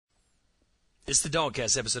It's the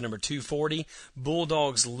DawgCast, episode number 240.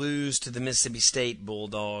 Bulldogs lose to the Mississippi State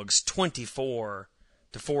Bulldogs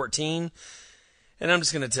 24-14. And I'm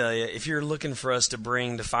just going to tell you, if you're looking for us to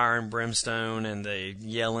bring the fire and brimstone and the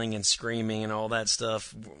yelling and screaming and all that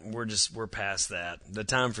stuff, we're past that. The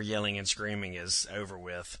time for yelling and screaming is over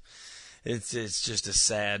with. It's just a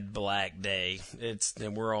sad black day.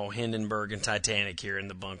 We're all Hindenburg and Titanic here in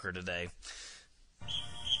the bunker today.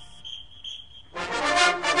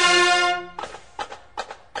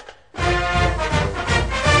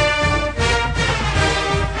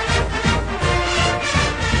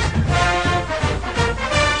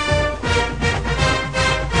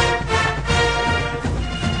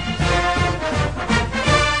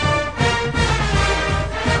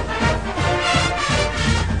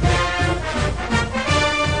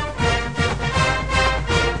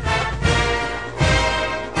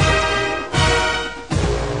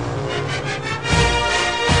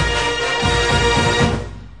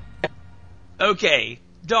 Okay,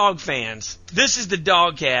 dog fans, this is the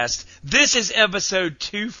DawgCast. This is episode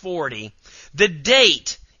 240. The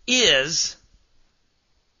date is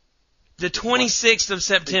the 26th of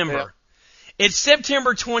September. It's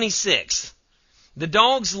September 26th. The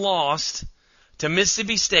Dogs lost to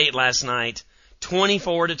Mississippi State last night,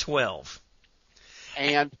 24-12.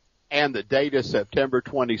 And the date is September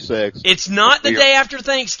 26th. It's not the day after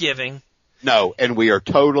Thanksgiving. No, and we are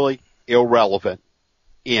totally irrelevant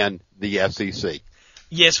in the SEC.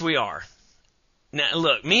 Yes, we are. Now,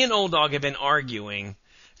 look, me and Old Dog have been arguing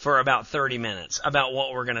for about 30 minutes about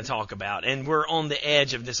what we're going to talk about, and we're on the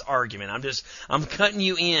edge of this argument. I'm cutting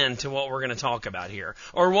you in to what we're going to talk about here,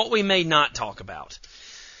 or what we may not talk about.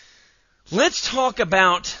 Let's talk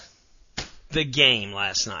about the game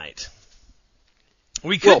last night.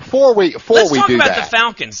 Before we talk do about that, the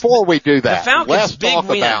Falcons. Before we do that, the Falcons' let's big talk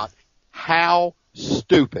win. about how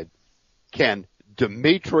stupid can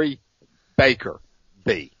Dimitri Baker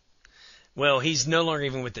be. Well, he's no longer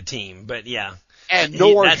even with the team, but yeah. And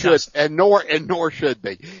nor should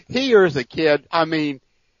be. Here's a kid, and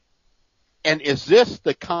is this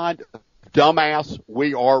the kind of dumbass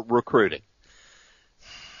we are recruiting?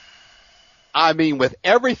 With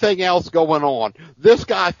everything else going on, this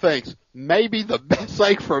guy thinks maybe the best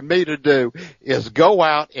thing for me to do is go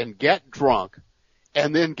out and get drunk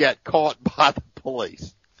and then get caught by the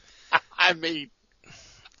police.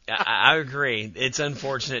 I agree. It's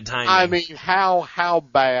unfortunate timing. How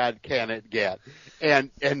bad can it get?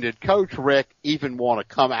 And did Coach Rick even want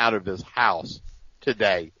to come out of his house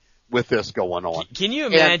today with this going on? Can you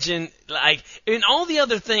imagine, in all the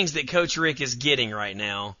other things that Coach Rick is getting right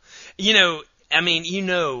now, the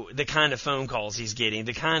kind of phone calls he's getting,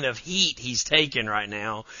 the kind of heat he's taking right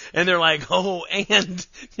now, and they're like, and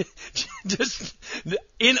just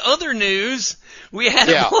in other news, we had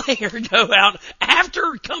a player go out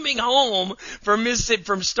after coming home from Mississippi,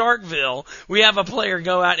 from Starkville. We have a player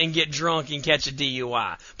go out and get drunk and catch a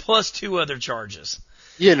DUI, plus 2 other charges.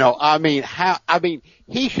 He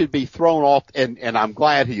should be thrown off, and I'm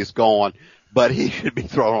glad he's gone, but he should be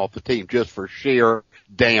thrown off the team just for sheer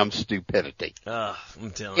damn stupidity.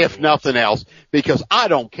 I'm telling you. If nothing else, because I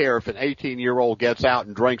don't care if an 18-year-old gets out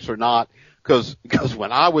and drinks or not, because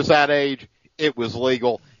when I was that age, it was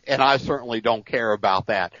legal, and I certainly don't care about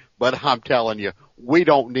that. But I'm telling you, we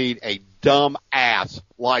don't need a dumb ass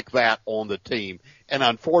like that on the team. And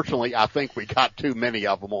unfortunately, I think we got too many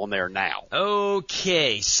of them on there now.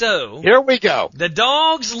 Okay, so here we go. The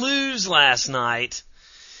Dogs lose last night.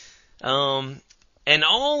 And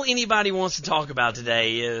all anybody wants to talk about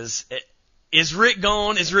today is Rick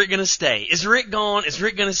gone? Is Rick going to stay? Is Rick gone? Is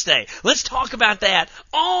Rick going to stay? Let's talk about that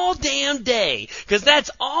all damn day, because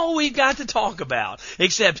that's all we've got to talk about,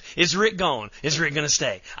 except, is Rick gone? Is Rick going to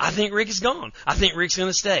stay? I think Rick is gone. I think Rick's going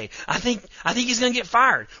to stay. I think he's going to get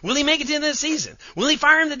fired. Will he make it to the end of the season? Will he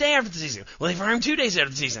fire him the day after the season? Will he fire him 2 days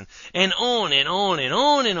after the season? And on and on and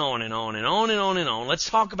on and on and on and on and on and on. Let's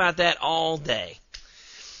talk about that all day.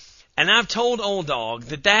 And I've told Old Dog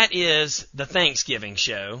that is the Thanksgiving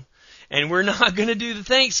show, and we're not going to do the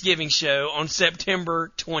Thanksgiving show on September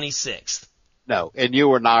 26th. No, and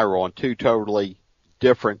you and I are on 2 totally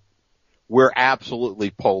different. We're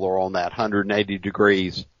absolutely polar on that, 180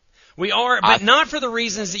 degrees. We are, but not for the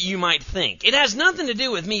reasons that you might think. It has nothing to do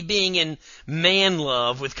with me being in man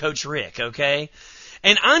love with Coach Rick, okay?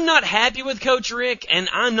 And I'm not happy with Coach Rick, and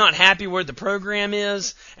I'm not happy where the program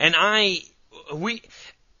is, and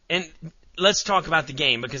And let's talk about the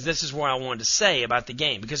game, because this is what I wanted to say about the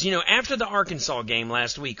game. Because, after the Arkansas game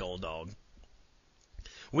last week, Old Dog,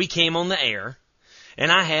 we came on the air,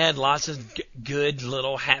 And I had lots of good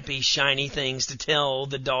little happy shiny things to tell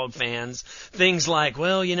the Dawg fans. Things like,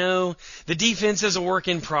 well, the defense is a work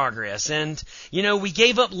in progress. And, we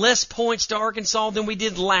gave up less points to Arkansas than we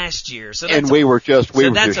did last year. So that's we were just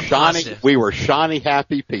shiny,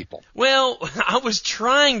 happy people. Well, I was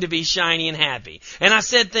trying to be shiny and happy. And I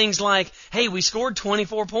said things like, hey, we scored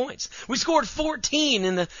 24 points. We scored 14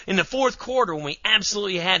 in the fourth quarter when we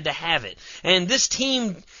absolutely had to have it. And this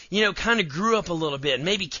team, kind of grew up a little bit and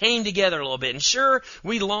maybe came together a little bit. And sure,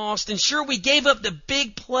 we lost, and sure, we gave up the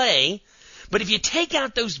big play. But if you take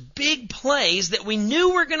out those big plays that we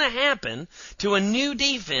knew were going to happen to a new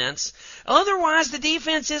defense, otherwise the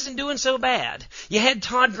defense isn't doing so bad. You had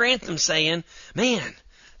Todd Grantham saying, man,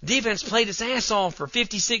 defense played its ass off for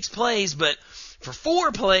 56 plays, but for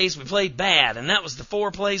 4 plays we played bad, and that was the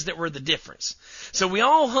 4 plays that were the difference. So we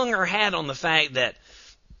all hung our hat on the fact that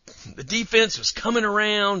the defense was coming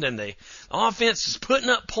around and the offense was putting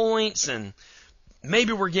up points, and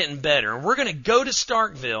maybe we're getting better. And we're going to go to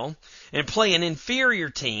Starkville and play an inferior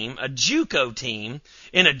team, a JUCO team,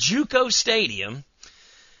 in a JUCO stadium,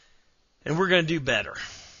 and we're going to do better.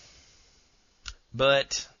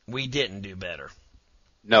 But we didn't do better.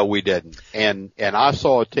 No, we didn't. And I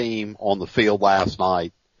saw a team on the field last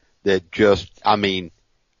night that I'm going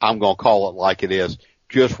to call it like it is,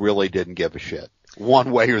 just really didn't give a shit,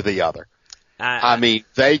 one way or the other.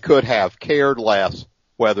 They could have cared less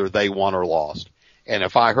whether they won or lost. And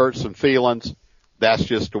if I hurt some feelings, that's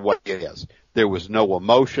just the way it is. There was no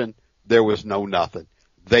emotion. There was no nothing.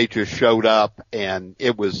 They just showed up, and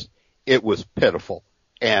it was pitiful.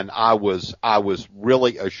 And I was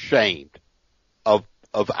really ashamed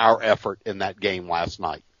of our effort in that game last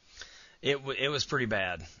night. It was pretty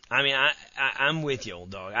bad. I'm with you,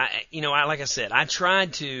 old dog. Like I said, I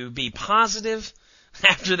tried to be positive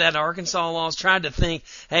after that Arkansas loss. Tried to think,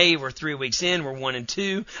 hey, we're 3 weeks in, we're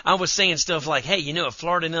 1-2. I was saying stuff like, hey, if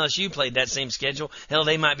Florida and LSU played that same schedule, hell,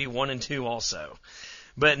 they might be 1-2 also.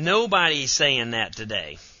 But nobody's saying that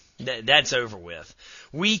today. That's over with.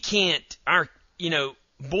 We can't.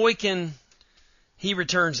 Boykin, he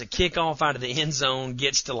returns a kickoff out of the end zone,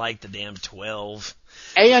 gets to like the damn 12.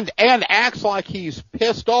 And acts like he's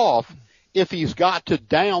pissed off if he's got to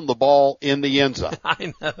down the ball in the end zone.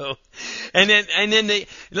 I know. And then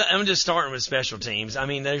I'm just starting with special teams.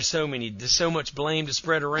 There's so much blame to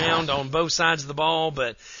spread around on both sides of the ball,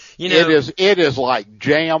 but it is like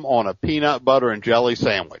jam on a peanut butter and jelly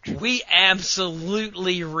sandwich. We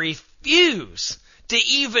absolutely refuse to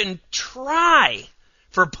even try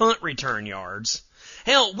for punt return yards.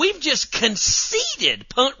 Hell, we've just conceded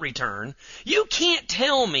punt return. You can't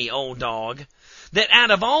tell me, old dog, that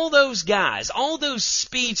out of all those guys, all those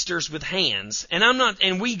speedsters with hands,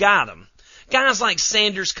 and we got them, guys like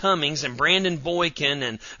Sanders Cummings and Brandon Boykin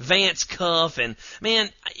and Vance Cuff, and man,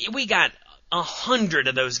 we got 100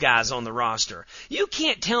 of those guys on the roster. You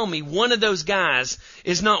can't tell me one of those guys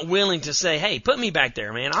is not willing to say, hey, put me back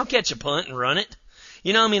there, man. I'll catch a punt and run it.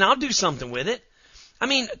 I'll do something with it.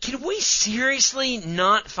 Can we seriously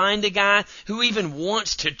not find a guy who even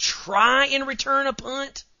wants to try and return a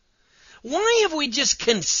punt? Why have we just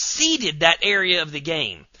conceded that area of the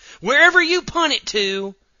game? Wherever you punt it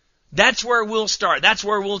to, that's where we'll start. That's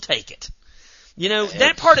where we'll take it.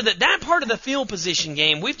 That part of the field position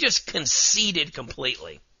game, we've just conceded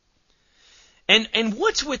completely. And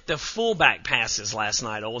what's with the fullback passes last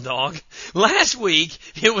night, old dog? Last week,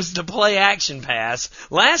 it was the play action pass.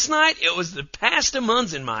 Last night, it was the pass to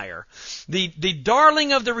Munzenmeyer. The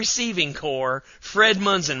darling of the receiving corps, Fred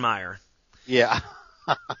Munzenmeyer. Yeah.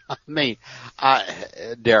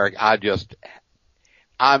 Derek,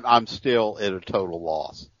 I'm still at a total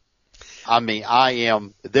loss.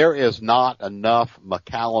 There is not enough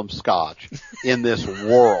Macallum Scotch in this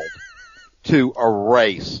world to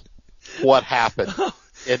erase what happened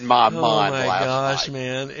in my mind last night. Oh my gosh,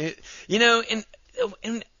 man.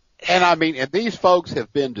 And these folks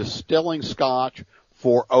have been distilling Scotch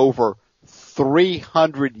for over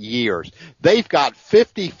 300 years. They've got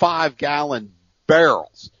 55-gallon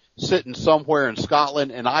barrels sitting somewhere in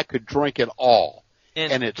Scotland, and I could drink it all.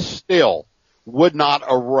 And it still would not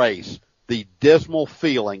erase the dismal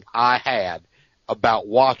feeling I had about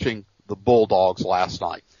watching the Bulldogs last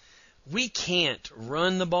night. We can't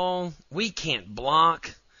run the ball. We can't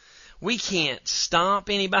block. We can't stop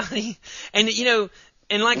anybody. And,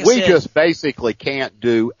 and like I said, we just basically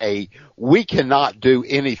we cannot do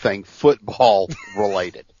anything football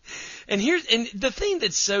related. And the thing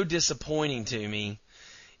that's so disappointing to me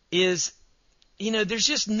is, there's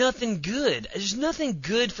just nothing good. There's nothing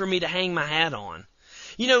good for me to hang my hat on.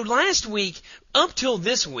 Last week, up till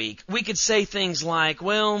this week, we could say things like,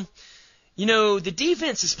 well, the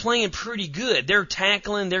defense is playing pretty good. They're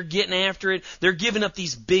tackling, they're getting after it, they're giving up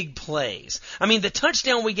these big plays. I mean, the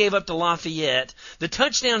touchdown we gave up to Lafayette, the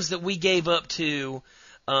touchdowns that we gave up to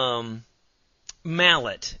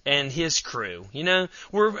Mallet and his crew,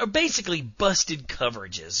 were basically busted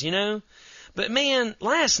coverages, But man,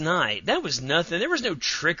 last night, that was nothing. There was no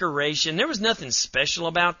trickeration. There was nothing special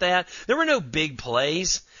about that. There were no big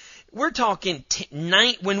plays. We're talking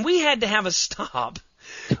when we had to have a stop,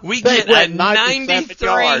 we get a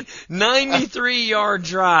 93-yard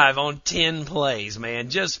drive on 10 plays, man.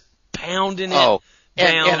 Just pounding it down.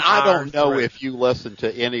 And I don't know if you listened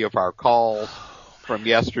to any of our calls from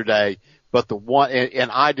yesterday, but the one,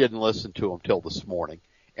 and I didn't listen to them till this morning,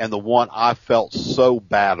 and the one I felt so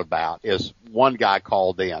bad about is one guy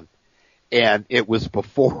called in, and it was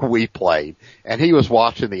before we played, and he was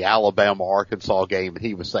watching the Alabama-Arkansas game, and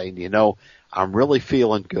he was saying, I'm really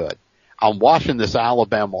feeling good. I'm watching this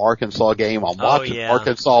Alabama-Arkansas game. I'm watching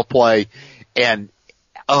Arkansas play, and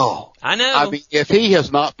I know. I mean, if he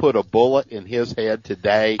has not put a bullet in his head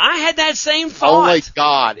today, I had that same thought. Only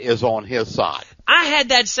God is on his side. I had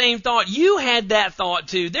that same thought. You had that thought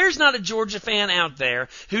too. There's not a Georgia fan out there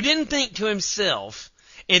who didn't think to himself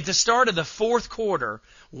at the start of the fourth quarter,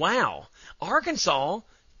 wow, Arkansas,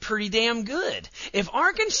 pretty damn good. If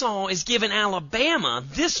Arkansas is giving Alabama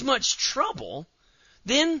this much trouble,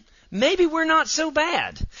 then maybe we're not so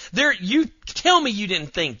bad. You tell me you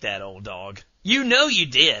didn't think that, old dog. You know you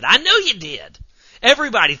did. I know you did.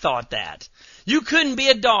 Everybody thought that. You couldn't be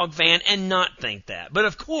a Dog fan and not think that. But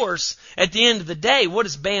of course, at the end of the day, what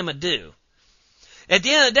does Bama do? At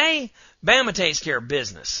the end of the day, Bama takes care of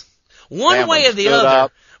business. One way or the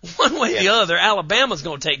other, Alabama's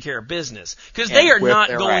going to take care of business because they are not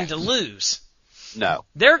going to lose. No.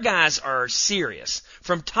 Their guys are serious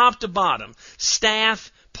from top to bottom.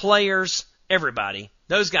 Staff, players, everybody.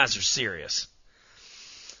 Those guys are serious.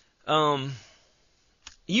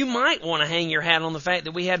 You might want to hang your hat on the fact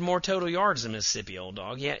that we had more total yards than Mississippi, old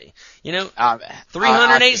dog. Yeah,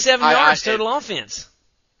 387 yards total offense.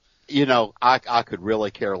 I could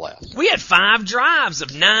really care less. We had 5 drives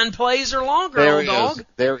of 9 plays or longer, old dog.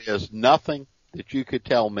 There is nothing that you could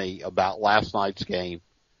tell me about last night's game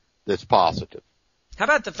that's positive. How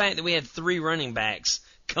about the fact that we had 3 running backs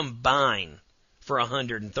combine for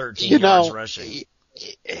 113 yards rushing?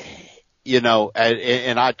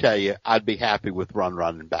 And I tell you, I'd be happy with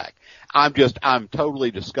running back. I'm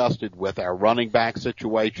totally disgusted with our running back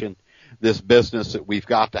situation, this business that we've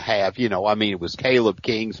got to have. It was Caleb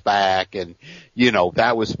King's back, and,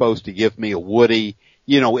 that was supposed to give me a Woody,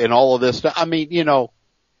 and all of this stuff. I mean,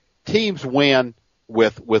 teams win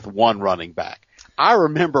with one running back. I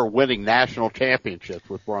remember winning national championships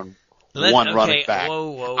with one running back.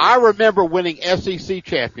 Whoa. I remember winning SEC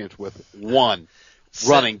champions with one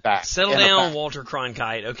running back. Settle down, Walter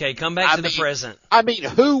Cronkite. Okay, come back to the present. I mean,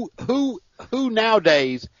 who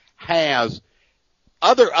nowadays has,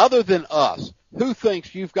 other than us, who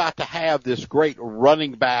thinks you've got to have this great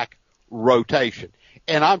running back rotation?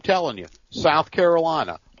 And I'm telling you, South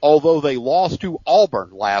Carolina, although they lost to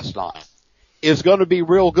Auburn last night, is going to be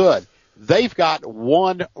real good. They've got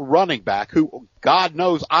one running back who, God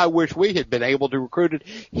knows, I wish we had been able to recruit it.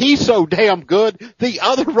 He's so damn good, the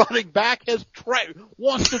other running back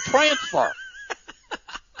wants to transfer.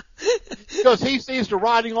 Because he sees the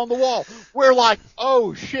writing on the wall. We're like,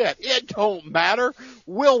 oh shit, it don't matter.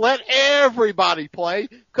 We'll let everybody play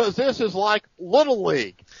because this is like Little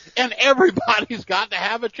League. And everybody's got to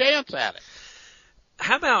have a chance at it.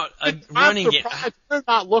 How about running it? They're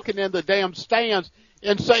not looking in the damn stands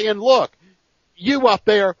and saying, look, you up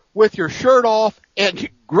there with your shirt off and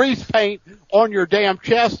grease paint on your damn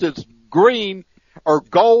chest that's green or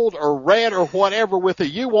gold or red or whatever with a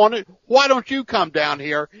U on it, why don't you come down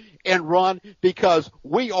here and run? Because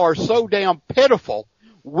we are so damn pitiful.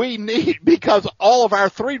 Because all of our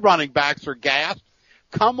 3 running backs are gassed.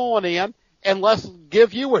 Come on in and let's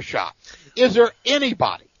give you a shot. Is there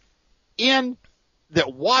anybody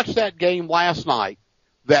that watched that game last night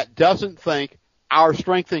that doesn't think our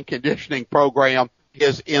strength and conditioning program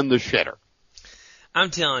is in the shitter?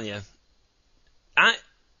 I'm telling you, I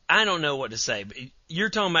don't know what to say. But you're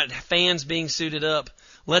talking about fans being suited up.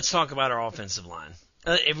 Let's talk about our offensive line.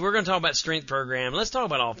 If we're going to talk about strength program, let's talk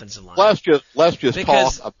about offensive line. Let's just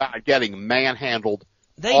talk about getting manhandled,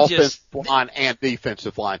 offensive line and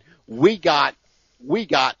defensive line. We got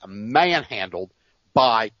manhandled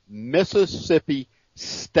by Mississippi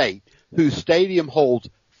State, whose stadium holds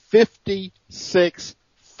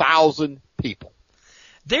 56,000 people.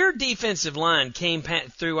 Their defensive line came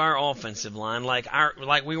through our offensive line like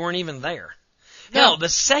we weren't even there. No. Hell, the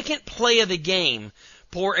second play of the game,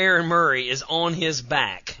 poor Aaron Murray is on his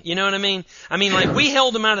back. You know what I mean? Like, we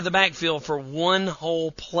held him out of the backfield for one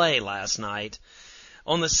whole play last night.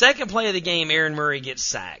 On the second play of the game, Aaron Murray gets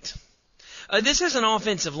sacked. This is an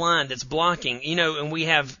offensive line that's blocking, and we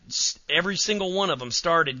have every single one of them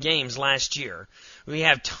started games last year. We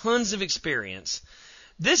have tons of experience.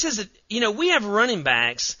 This is, we have running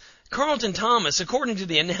backs. Carlton Thomas, according to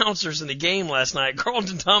the announcers in the game last night,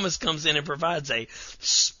 Carlton Thomas comes in and provides a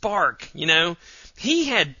spark, He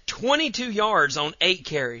had 22 yards on 8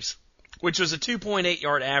 carries, which was a 2.8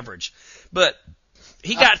 yard average. But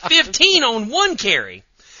he got 15 on 1 carry,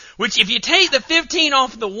 which if you take the 15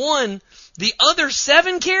 off the one, the other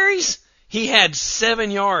 7 carries, he had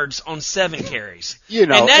 7 yards on 7 carries. And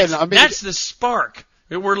that's the spark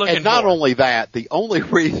that we're looking for. And not only that, the only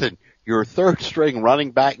reason your third string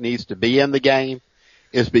running back needs to be in the game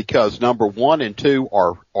is because number 1 and 2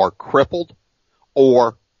 are crippled,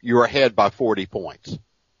 or you're ahead by 40 points.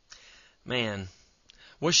 Man.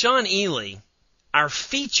 Well, Sean Ely, our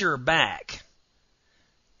feature back,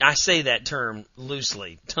 I say that term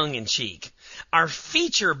loosely, tongue-in-cheek. Our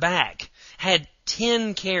feature back had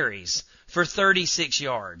 10 carries for 36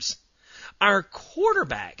 yards. Our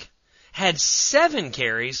quarterback had 7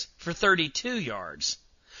 carries for 32 yards.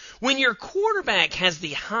 When your quarterback has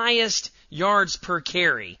the highest yards per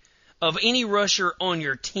carry of any rusher on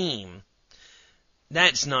your team,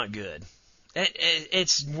 that's not good.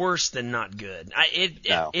 It's worse than not good.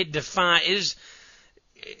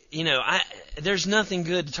 There's nothing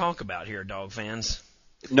good to talk about here, Dawg fans.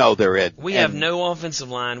 No, there isn't. We have no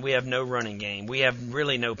offensive line. We have no running game. We have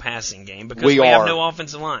really no passing game because we have no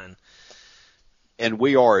offensive line. And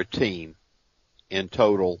we are a team in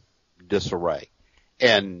total disarray.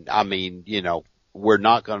 And, we're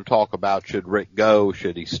not going to talk about should Rick go,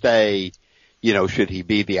 should he stay, should he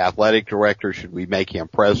be the athletic director, should we make him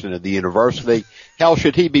president of the university? Hell,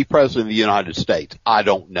 should he be president of the United States? I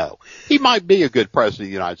don't know. He might be a good president of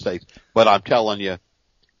the United States, but I'm telling you,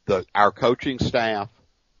 our coaching staff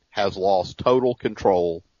has lost total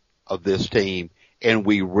control of this team, and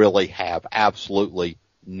we really have absolutely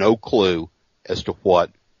no clue as to what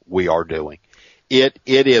we are doing. It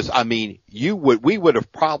is, we would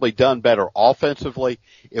have probably done better offensively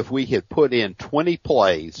if we had put in 20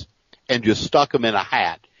 plays and just stuck them in a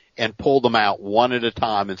hat and pulled them out one at a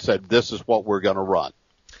time and said, this is what we're going to run.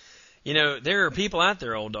 There are people out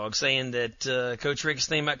there, old dog, saying that Coach Rick is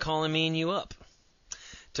thinking about calling me and you up.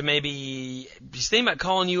 He's thinking about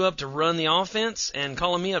calling you up to run the offense and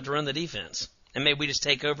calling me up to run the defense. And maybe we just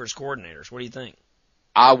take over as coordinators. What do you think?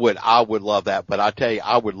 I would love that, but I tell you,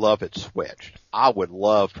 I would love it switched. I would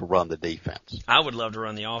love to run the defense. I would love to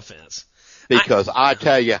run the offense. Because I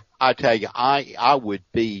tell you, I would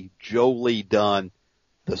be Joe Lee Dunn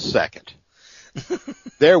the second.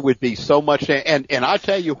 There would be so much, and I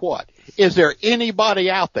tell you what, is there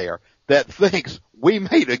anybody out there that thinks we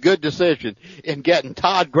made a good decision in getting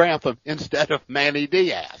Todd Grantham instead of Manny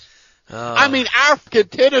Diaz? Our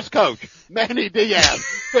tennis coach, Manny Diaz,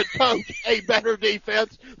 could coach a better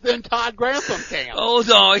defense than Todd Grantham can. Oh,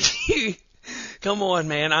 dog, come on,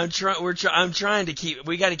 man. I'm trying to keep.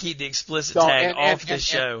 We got to keep the explicit tag off this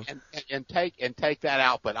show. And take that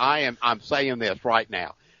out. But I'm saying this right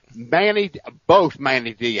now. Both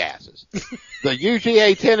Manny Diaz's, the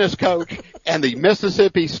UGA tennis coach and the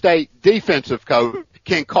Mississippi State defensive coach,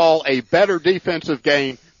 can call a better defensive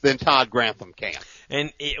game than Todd Grantham can.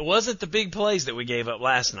 And it wasn't the big plays that we gave up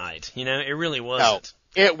last night. It really wasn't.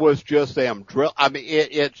 No, it was just them drill.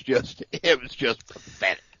 It was just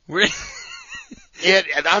pathetic. We're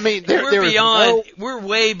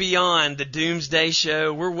way beyond the Doomsday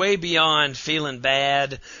Show. We're way beyond feeling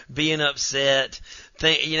bad, being upset.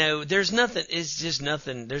 There's nothing. It's just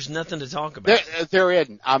nothing. There's nothing to talk about. There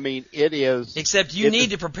isn't. It is. Except you need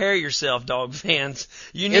to prepare yourself, Dawg fans.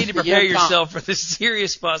 You need to prepare yourself for the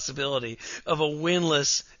serious possibility of a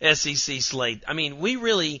winless SEC slate. We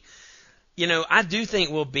really, I do think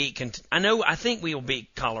we'll beat. I think we will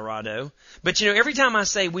beat Colorado. But every time I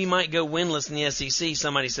say we might go winless in the SEC,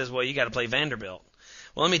 somebody says, "Well, you got to play Vanderbilt."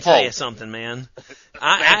 Well, let me tell you something, man.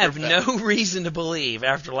 I have no reason to believe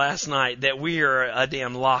after last night that we are a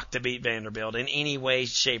damn lock to beat Vanderbilt in any way,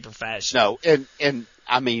 shape, or fashion. No,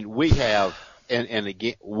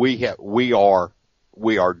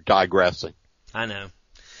 we are digressing. I know.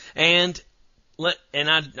 And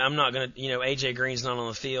I'm not going to, AJ Green's not on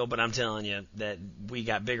the field, but I'm telling you that we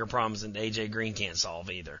got bigger problems than AJ Green can't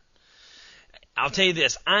solve either. I'll tell you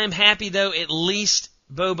this. I'm happy, though, at least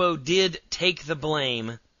Bobo did take the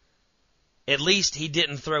blame. At least he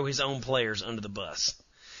didn't throw his own players under the bus.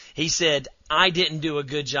 He said, I didn't do a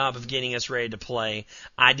good job of getting us ready to play.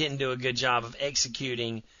 I didn't do a good job of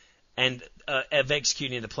executing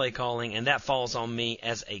the play calling, and that falls on me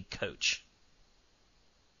as a coach.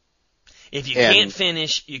 If you can't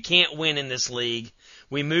finish, you can't win in this league.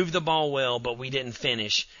 We moved the ball well, but we didn't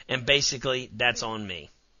finish, and basically that's on me.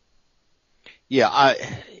 Yeah,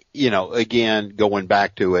 again, going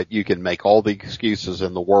back to it, you can make all the excuses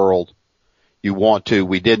in the world you want to.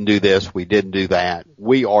 We didn't do this, we didn't do that.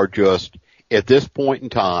 We are just, at this point in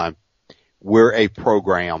time, we're a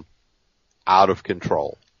program out of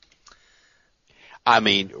control. I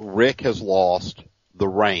mean, Rick has lost the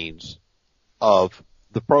reins of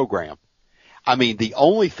the program. I mean, the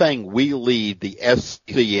only thing we lead the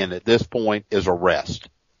SEC in at this point is arrest.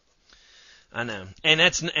 I know. And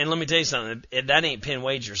let me tell you something, that ain't Penn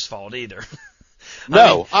Wager's fault either.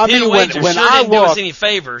 No, Penn Wager when sure I didn't do us any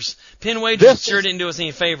favors. Penn Wager sure didn't do us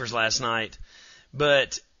any favors last night.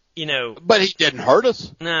 But, But he didn't hurt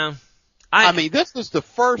us. No. I mean, this is the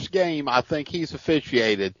first game I think he's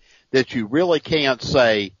officiated that you really can't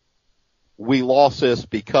say we lost this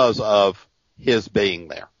because of his being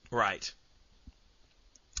there. Right.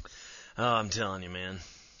 Oh, I'm telling you, man.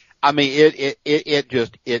 I mean, it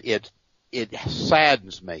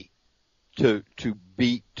saddens me to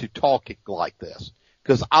talk like this,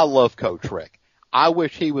 because I love Coach Rick. I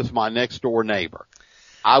wish he was my next door neighbor.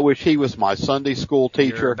 I wish he was my Sunday school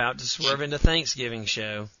teacher. You're about to swerve into Thanksgiving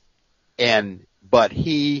show. But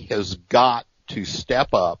he has got to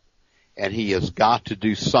step up, and he has got to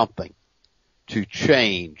do something to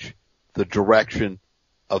change the direction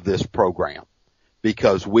of this program,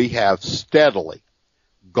 because we have steadily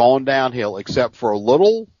gone downhill, except for a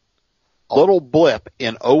little blip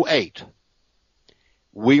in 2008.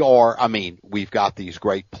 We've got these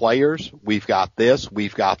great players, we've got this,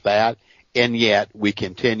 we've got that, and yet we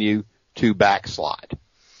continue to backslide.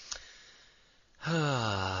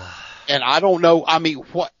 And I don't know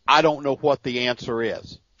what the answer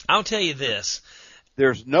is. I'll tell you this.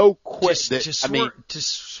 There's no to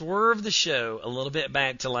swerve the show a little bit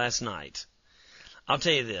back to last night. I'll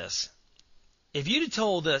tell you this. If you'd have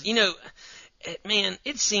told us, man,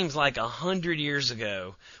 it seems like 100 years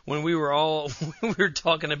ago when we were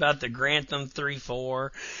talking about the Grantham 3-4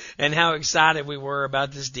 and how excited we were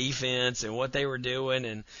about this defense and what they were doing,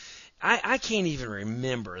 and I can't even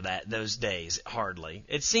remember those days hardly.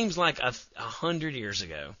 It seems like 100 years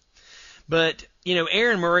ago. But,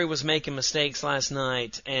 Aaron Murray was making mistakes last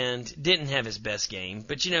night and didn't have his best game.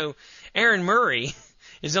 But, Aaron Murray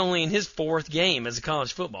is only in his fourth game as a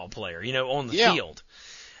college football player, on the field.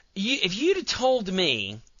 If you'd have told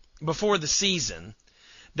me before the season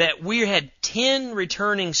that we had 10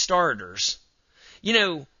 returning starters,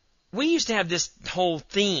 we used to have this whole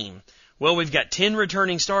theme. Well, we've got 10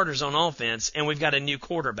 returning starters on offense, and we've got a new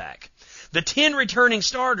quarterback. The 10 returning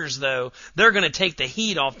starters, though, they're going to take the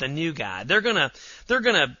heat off the new guy. They're going to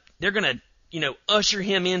usher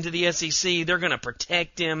him into the SEC. They're going to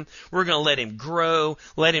protect him. We're going to let him grow,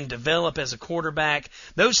 let him develop as a quarterback.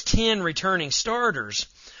 Those 10 returning starters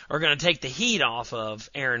are going to take the heat off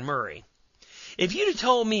of Aaron Murray. If you'd have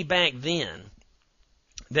told me back then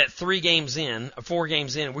that 4 games in,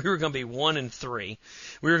 we were going to be 1-3.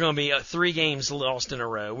 We were going to be 3 games lost in a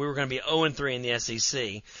row. We were going to be 0-3 in the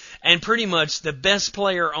SEC. And pretty much the best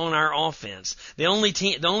player on our offense, the only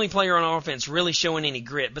player on our offense really showing any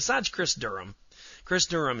grit, besides Chris Durham. Chris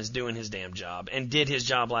Durham is doing his damn job and did his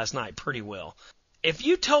job last night pretty well. If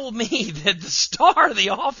you told me that the star of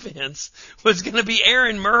the offense was going to be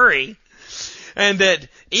Aaron Murray, and that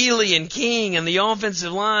Ely and King and the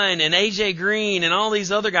offensive line and A.J. Green and all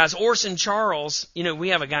these other guys, Orson Charles, we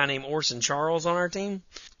have a guy named Orson Charles on our team.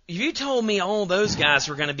 If you told me all those guys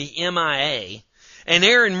were going to be MIA and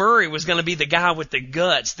Aaron Murray was going to be the guy with the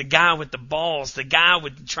guts, the guy with the balls, the guy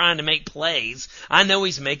with trying to make plays, I know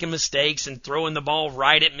he's making mistakes and throwing the ball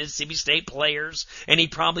right at Mississippi State players, and he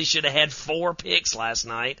probably should have had 4 picks last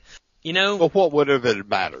night. Well, what would have it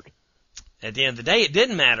mattered? At the end of the day, it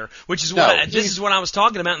didn't matter, which is this is what I was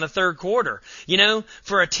talking about in the third quarter.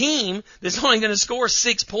 For a team that's only going to score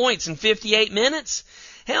 6 points in 58 minutes,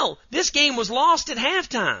 hell, this game was lost at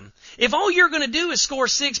halftime. If all you're going to do is score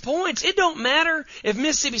 6 points, it don't matter if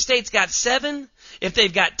Mississippi State's got 7, if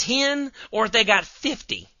they've got 10, or if they got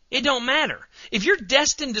 50. It don't matter. If you're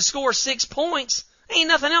destined to score 6 points, ain't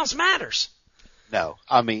nothing else matters. No,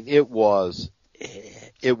 it was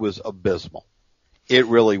abysmal. It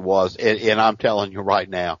really was. And I'm telling you right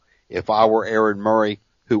now, if I were Aaron Murray,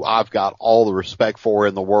 who I've got all the respect for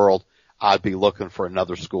in the world, I'd be looking for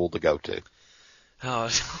another school to go to. Oh,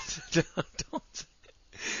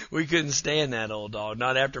 We couldn't stand that, old dog.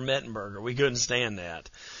 Not after Mettenberger. We couldn't stand that.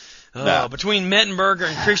 No. Between Mettenberger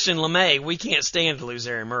and Christian LeMay, we can't stand to lose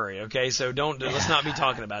Harry Murray, okay? So let's not be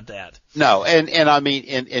talking about that. No, and I mean,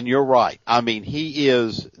 and you're right. I mean, he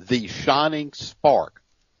is the shining spark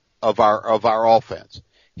of our offense.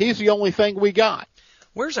 He's the only thing we got.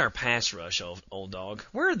 Where's our pass rush, old dog?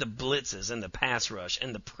 Where are the blitzes and the pass rush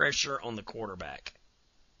and the pressure on the quarterback?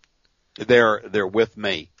 They're with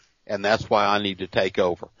me, and that's why I need to take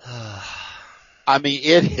over. I mean,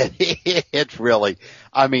 it's really,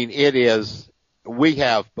 I mean, it is, we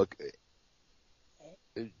have,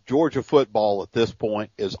 Georgia football at this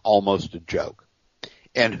point is almost a joke.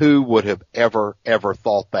 And who would have ever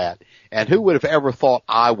thought that? And who would have ever thought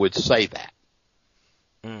I would say that?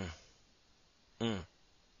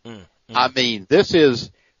 I mean, this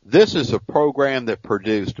is a program that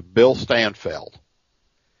produced Bill Stanfield,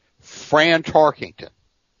 Fran Tarkington,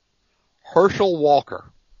 Herschel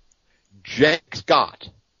Walker, Jake Scott.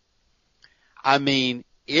 I mean,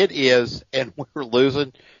 it is, and we're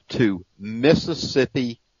losing to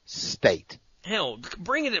Mississippi State. Hell,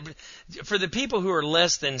 bring it for the people who are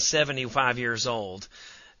less than 75 years old.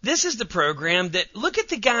 This is the program that, look at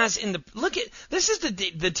the guys this is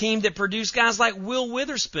the team that produced guys like Will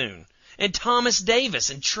Witherspoon and Thomas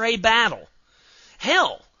Davis and Trey Battle.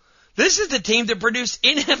 Hell, this is the team that produced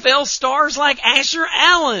NFL stars like Asher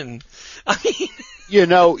Allen. I mean, you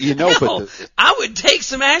know, hell, but I would take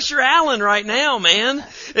some Asher Allen right now, man.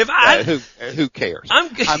 If who cares?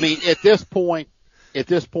 I mean, at this point,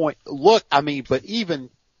 look, I mean, but even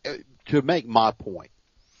to make my point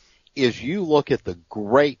is you look at the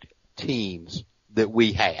great teams that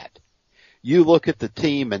we had. You look at the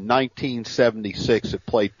team in 1976 that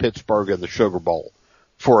played Pittsburgh in the Sugar Bowl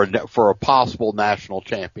for a possible national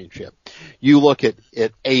championship. You look at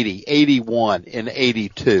 80, 81, and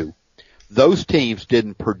 82. Those teams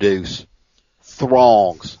didn't produce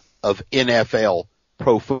throngs of NFL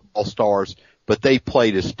pro football stars, but they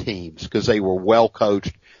played as teams because they were well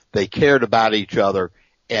coached, they cared about each other,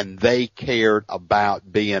 and they cared about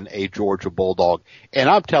being a Georgia Bulldog. And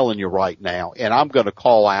I'm telling you right now, and I'm going to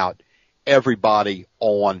call out everybody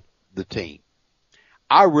on the team.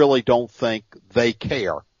 I really don't think they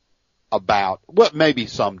care about, well, maybe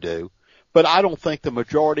some do, but I don't think the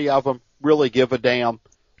majority of them really give a damn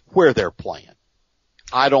where they're playing.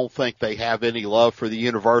 I don't think they have any love for the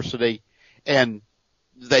university, and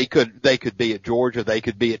they could be at Georgia, they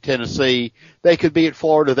could be at Tennessee, they could be at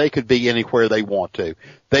Florida, they could be anywhere they want to.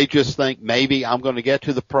 They just think maybe I'm going to get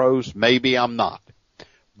to the pros, maybe I'm not.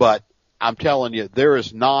 But I'm telling you, there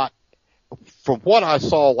is not, from what I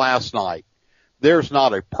saw last night, there's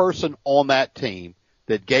not a person on that team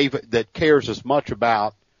that cares as much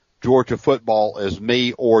about Georgia football as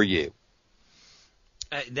me or you.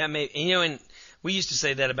 And we used to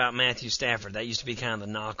say that about Matthew Stafford. That used to be kind of the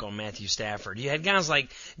knock on Matthew Stafford. You had guys like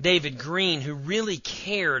David Green who really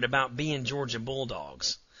cared about being Georgia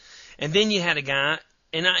Bulldogs. And then you had a guy,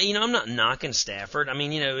 and I'm not knocking Stafford. I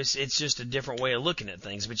mean, it's just a different way of looking at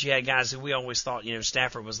things. But you had guys who we always thought,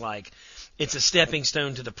 Stafford was like, it's a stepping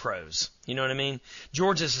stone to the pros. You know what I mean?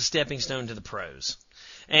 Georgia's a stepping stone to the pros.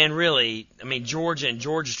 And really, I mean, Georgia and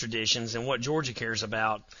Georgia's traditions and what Georgia cares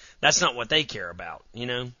about, that's not what they care about.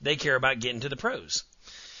 They care about getting to the pros.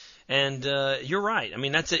 And you're right. I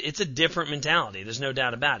mean, it's a different mentality. There's no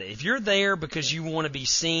doubt about it. If you're there because you want to be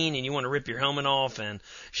seen and you want to rip your helmet off and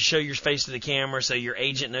show your face to the camera so your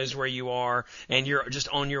agent knows where you are and you're just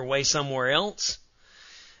on your way somewhere else,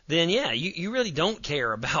 then yeah, you really don't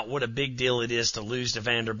care about what a big deal it is to lose to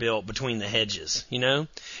Vanderbilt between the hedges, You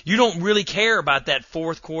don't really care about that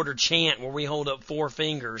fourth quarter chant where we hold up four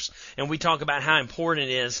fingers and we talk about how important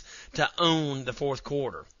it is to own the fourth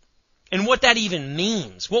quarter. And what that even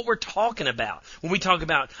means, what we're talking about when we talk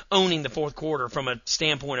about owning the fourth quarter from a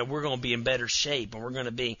standpoint of we're going to be in better shape and we're going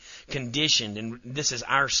to be conditioned and this is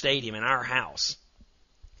our stadium and our house.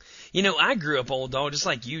 I grew up, old dog, just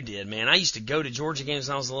like you did, man. I used to go to Georgia games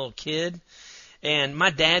when I was a little kid, and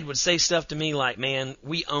my dad would say stuff to me like, man,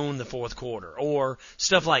 we own the fourth quarter, or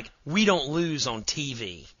stuff like, we don't lose on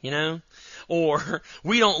TV, or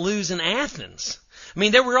we don't lose in Athens. I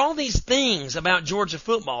mean, there were all these things about Georgia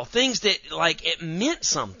football, things that, like, it meant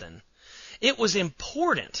something. It was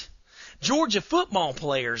important. Georgia football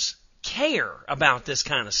players care about this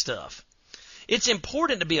kind of stuff. It's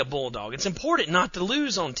important to be a Bulldog. It's important not to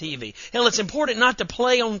lose on TV. Hell, it's important not to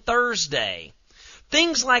play on Thursday.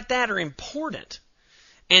 Things like that are important.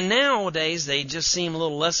 And nowadays, they just seem a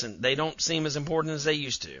little less, they don't seem as important as they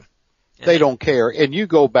used to. They don't care. And you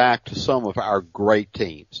go back to some of our great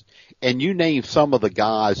teams, and you name some of the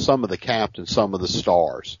guys, some of the captains, some of the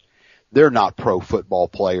stars. They're not pro football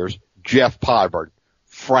players. Jeff Pyburn,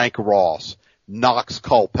 Frank Ross, Knox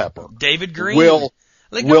Culpepper, David Green, Will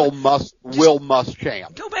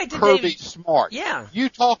Muschamp, go back to Kirby David. Smart. Yeah. You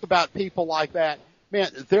talk about people like that, man,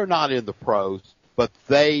 they're not in the pros, but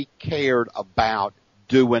they cared about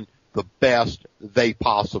doing the best they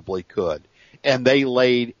possibly could. And they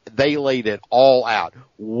laid it all out.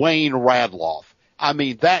 Wayne Radloff. I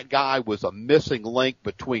mean, that guy was a missing link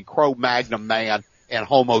between Cro-Magnon man and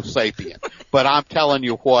Homo sapien. But I'm telling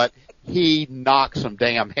you what, he knocked some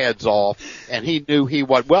damn heads off, and he knew he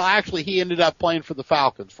was. Well, actually, he ended up playing for the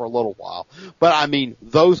Falcons for a little while. But I mean,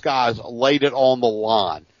 those guys laid it on the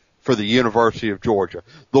line for the University of Georgia.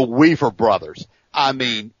 The Weaver brothers. I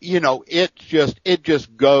mean, you know, it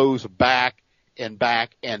just goes back, and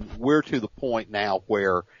we're to the point now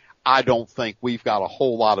where I don't think we've got a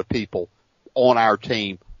whole lot of people on our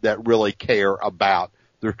team that really care about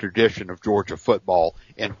the tradition of Georgia football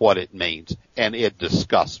and what it means, and it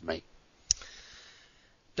disgusts me.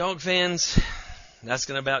 Dog fans, that's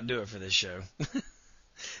going to about do it for this show.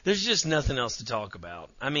 There's just nothing else to talk about.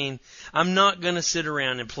 I mean, I'm not going to sit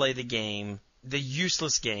around and play the game, the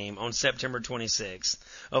useless game on September 26th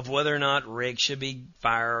of whether or not Rick should be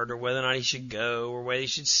fired or whether or not he should go or whether he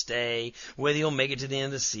should stay, whether he'll make it to the end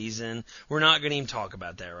of the season. We're not going to even talk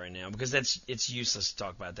about that right now because it's useless to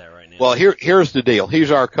talk about that right now. Well, here's the deal.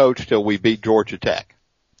 He's our coach till we beat Georgia Tech.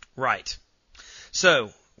 Right.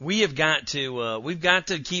 So we've got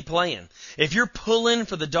to keep playing. If you're pulling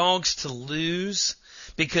for the Dogs to lose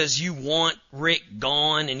because you want Rick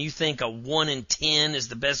gone and you think a 1-10 is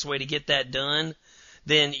the best way to get that done,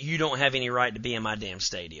 then you don't have any right to be in my damn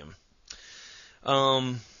stadium.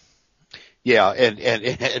 Yeah,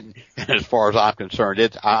 and as far as I'm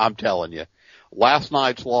concerned, I'm telling you, last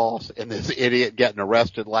night's loss and this idiot getting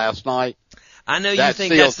arrested last night. I know you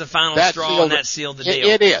think that's the final straw and that sealed the deal.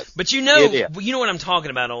 It is. But you know what I'm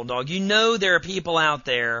talking about, old dog. You know there are people out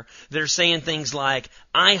there that are saying things like,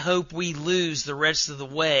 I hope we lose the rest of the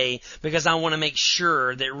way because I want to make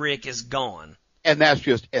sure that Rick is gone. And that's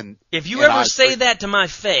just, if you ever say that to my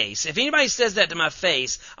face, if anybody says that to my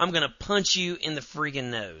face, I'm going to punch you in the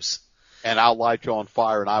friggin' nose. And I'll light you on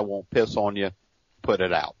fire and I won't piss on you. Put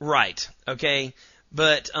it out. Right. Okay.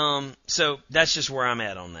 But, so that's just where I'm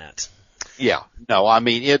at on that. Yeah. No, I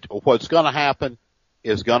mean, what's going to happen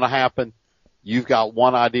is going to happen. You've got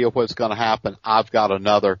one idea of what's going to happen. I've got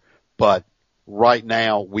another. But right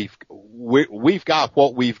now, we've got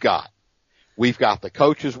what we've got. We've got the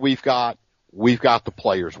coaches we've got. We've got the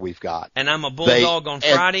players we've got. And I'm a Bulldog on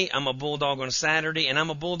Friday, I'm a Bulldog on Saturday, and I'm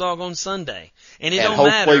a Bulldog on Sunday. And it don't matter.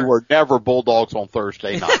 And hopefully we're never Bulldogs on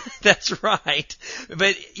Thursday night. That's right.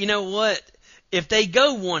 But you know what? If they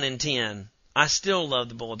go 1-10, I still love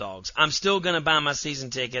the Bulldogs. I'm still going to buy my season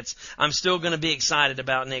tickets. I'm still going to be excited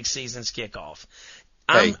about next season's kickoff.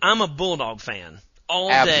 I'm a Bulldog fan.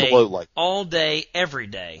 Absolutely. All day, every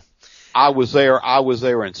day. I was there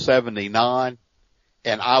in 79.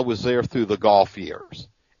 And I was there through the golf years,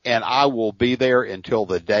 and I will be there until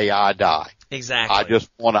the day I die. Exactly. I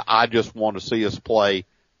just want to see us play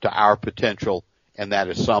to our potential, and that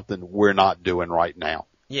is something we're not doing right now.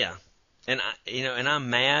 Yeah. And I'm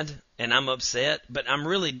mad and I'm upset, but I'm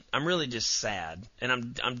really just sad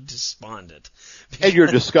and I'm despondent. And you're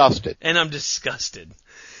disgusted. And I'm disgusted.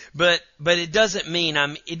 But it doesn't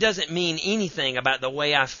mean anything about the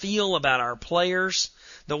way I feel about our players,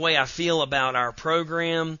 the way I feel about our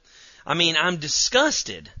program. I mean, I'm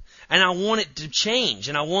disgusted, and I want it to change,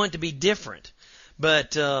 and I want it to be different.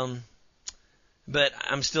 But I'm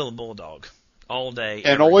still a Bulldog all day.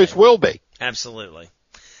 And always will be. Absolutely.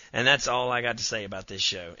 And that's all I got to say about this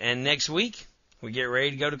show. And next week, we get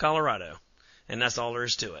ready to go to Colorado. And that's all there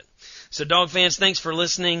is to it. So, Dog fans, thanks for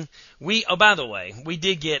listening. By the way, we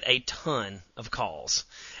did get a ton of calls.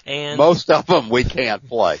 And most of them we can't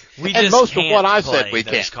play. And most of what I said we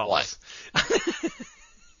can't play.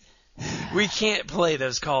 We can't play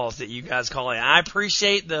those calls that you guys call in. I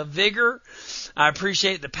appreciate the vigor. I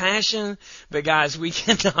appreciate the passion. But, guys, we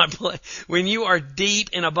cannot play. When you are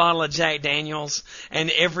deep in a bottle of Jack Daniels and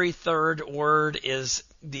every third word is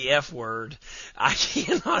the F word, I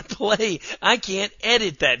cannot play. I can't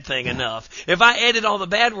edit that thing enough. If I edit all the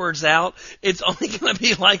bad words out, it's only going to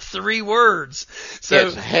be like 3 words. So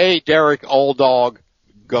it's, hey, Derek, old dog,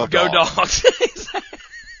 go Dogs.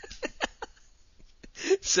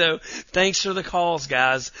 So, thanks for the calls,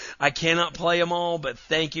 guys. I cannot play them all, but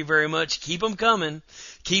thank you very much. Keep them coming.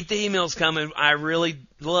 Keep the emails coming. I really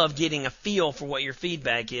love getting a feel for what your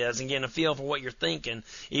feedback is and getting a feel for what you're thinking,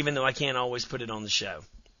 even though I can't always put it on the show.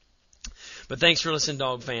 But thanks for listening,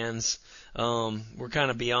 Dawg fans. We're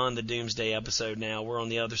kind of beyond the Doomsday episode now. We're on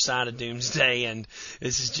the other side of Doomsday, and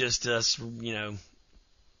this is just us,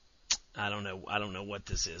 I don't know what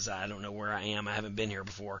this is. I don't know where I am. I haven't been here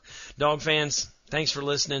before. Dawg fans, thanks for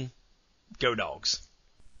listening. Go Dogs.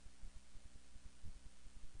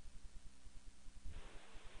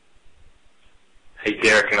 Hey,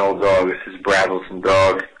 Derek and Old Dog, this is Bradley from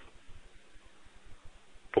Dawg.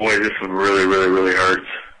 Boy, this one really hurts.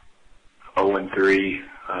 0-3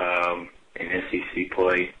 in SEC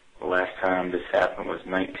play. The last time this happened was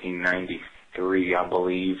 1993, I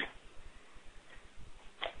believe.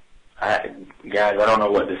 Guys, I don't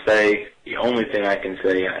know what to say. The only thing I can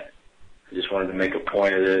say, I just wanted to make a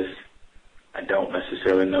point of this. I don't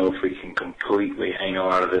necessarily know if we can completely hang a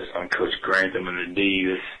lot of this on Coach Grantham and the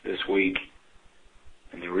D this week.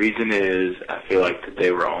 And the reason is I feel like that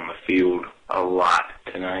they were on the field a lot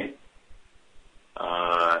tonight.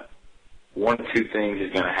 One of two things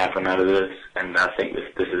is going to happen out of this, and I think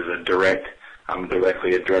this is I'm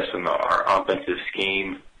directly addressing our offensive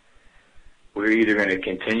scheme. We're either going to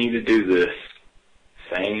continue to do this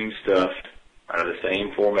same stuff out of the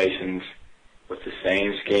same formations with the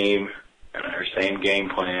same scheme and our same game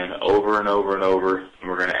plan over and over and over, and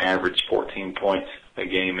we're going to average 14 points a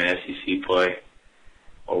game in SEC play,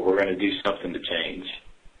 or we're going to do something to change.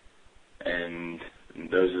 And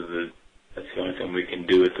that's the only thing we can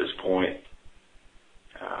do at this point.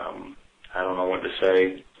 I don't know what to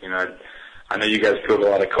say. I know you guys field a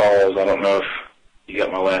lot of calls. I don't know if you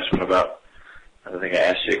got my last one about, I think I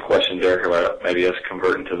asked you a question, Derek, about maybe us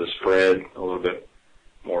converting to the spread, a little bit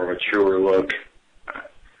more of a truer look.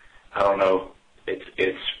 I don't know.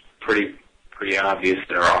 It's pretty obvious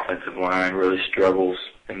that our offensive line really struggles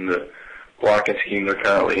in the blocking scheme they're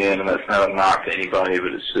currently in, and that's not a knock to anybody,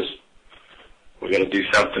 but it's just we got to do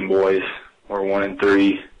something, boys. We're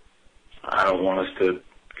 1-3. I don't want us to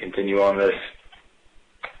continue on this.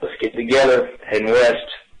 Let's get together, heading west.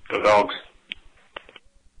 Go Dogs.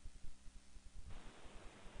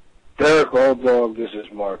 Derek, Old Dog, this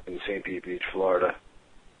is Mark in St. Pete Beach, Florida.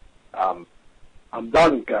 I'm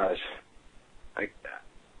done, guys.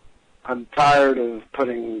 I'm tired of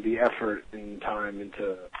putting the effort and time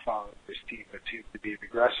into following this team that seems to be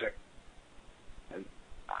regressing. And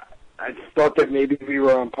I thought that maybe we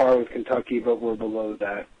were on par with Kentucky, but we're below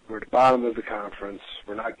that. We're at the bottom of the conference.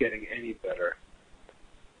 We're not getting any better.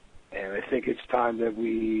 And I think it's time that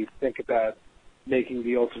we think about making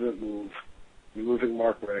the ultimate move, removing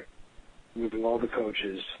Mark Richt, moving all the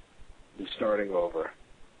coaches, and starting over.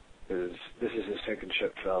 Because this is a sinking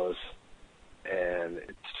ship, fellas, and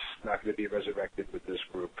it's not going to be resurrected with this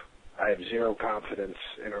group. I have zero confidence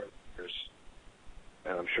in our leaders,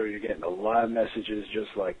 and I'm sure you're getting a lot of messages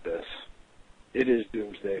just like this. It is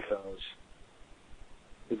doomsday, fellas.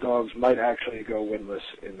 The Dogs might actually go winless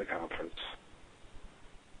in the conference.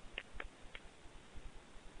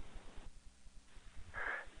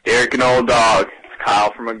 Derek and Old Dog. It's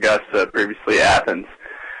Kyle from Augusta, previously Athens.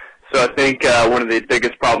 So I think one of the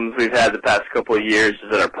biggest problems we've had the past couple of years is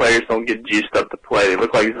that our players don't get juiced up to play. They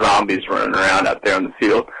look like zombies running around out there on the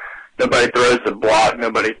field. Nobody throws a block.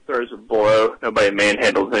 Nobody throws a blow. Nobody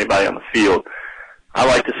manhandles anybody on the field. I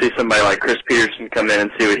like to see somebody like Chris Peterson come in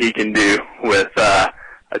and see what he can do with a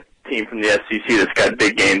team from the SEC that's got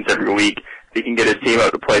big games every week. If he can get his team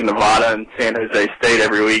up to play Nevada and San Jose State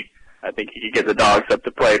every week, I think he could get the Dogs up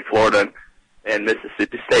to play Florida and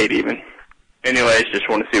Mississippi State even. Anyways, just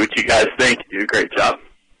want to see what you guys think. You do a great job.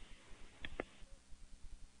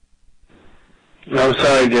 I'm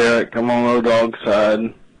sorry, Derek. I'm on Old Dog's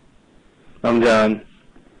side. I'm done.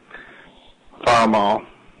 Fire 'em all.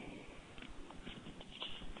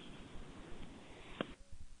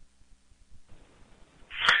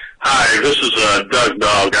 Hi, this is Doug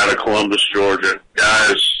Dog out of Columbus, Georgia.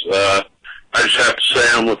 Guys, I just have to say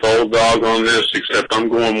I'm with Old Dog on this, except I'm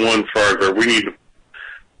going one further. We need to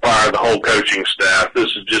fire the whole coaching staff.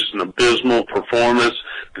 This is just an abysmal performance.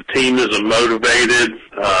 The team isn't motivated.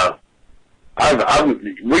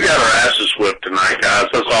 We got our asses whipped tonight, guys.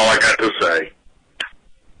 That's all I got to say.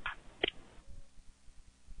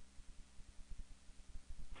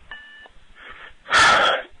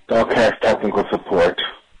 DawgCast technical support,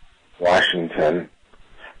 Washington.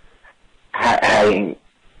 I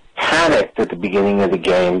panicked at the beginning of the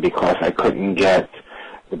game because I couldn't get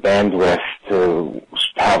the bandwidth to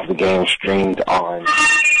have the game streamed on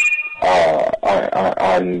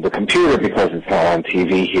the computer because it's not on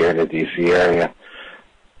TV here in the DC area.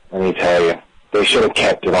 Let me tell you, they should have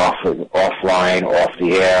kept it offline, off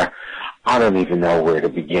the air. I don't even know where to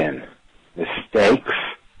begin. Mistakes.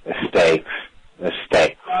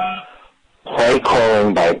 Play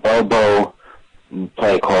calling by Bobo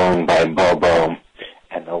by Bobo,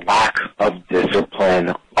 and the lack of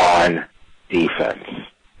discipline on defense.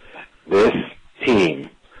 This team,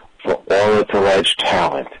 for all its alleged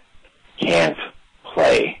talent, can't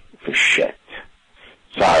play for shit.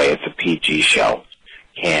 Sorry, it's a PG show.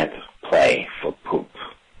 Can't play for poop.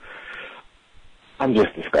 I'm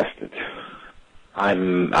just disgusted.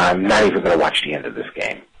 I'm not even going to watch the end of this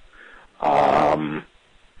game.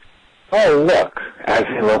 Oh, look. As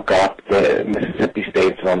I look up, the Mississippi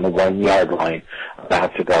State's on the 1 yard line,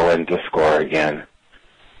 about to go in to score again.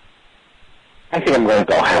 I think I'm going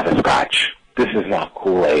to go have a scotch. This is not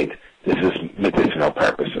Kool-Aid. This is medicinal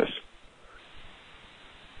purposes.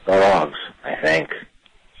 Go Dogs, I think.